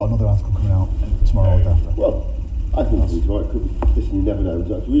coverage, right? Could be, listen, you never know.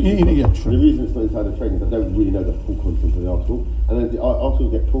 The reason it's not inside the training is I don't really know the full content of the article. And then the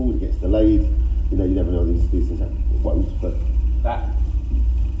articles get pulled, it gets delayed. You know, you never know these things happen.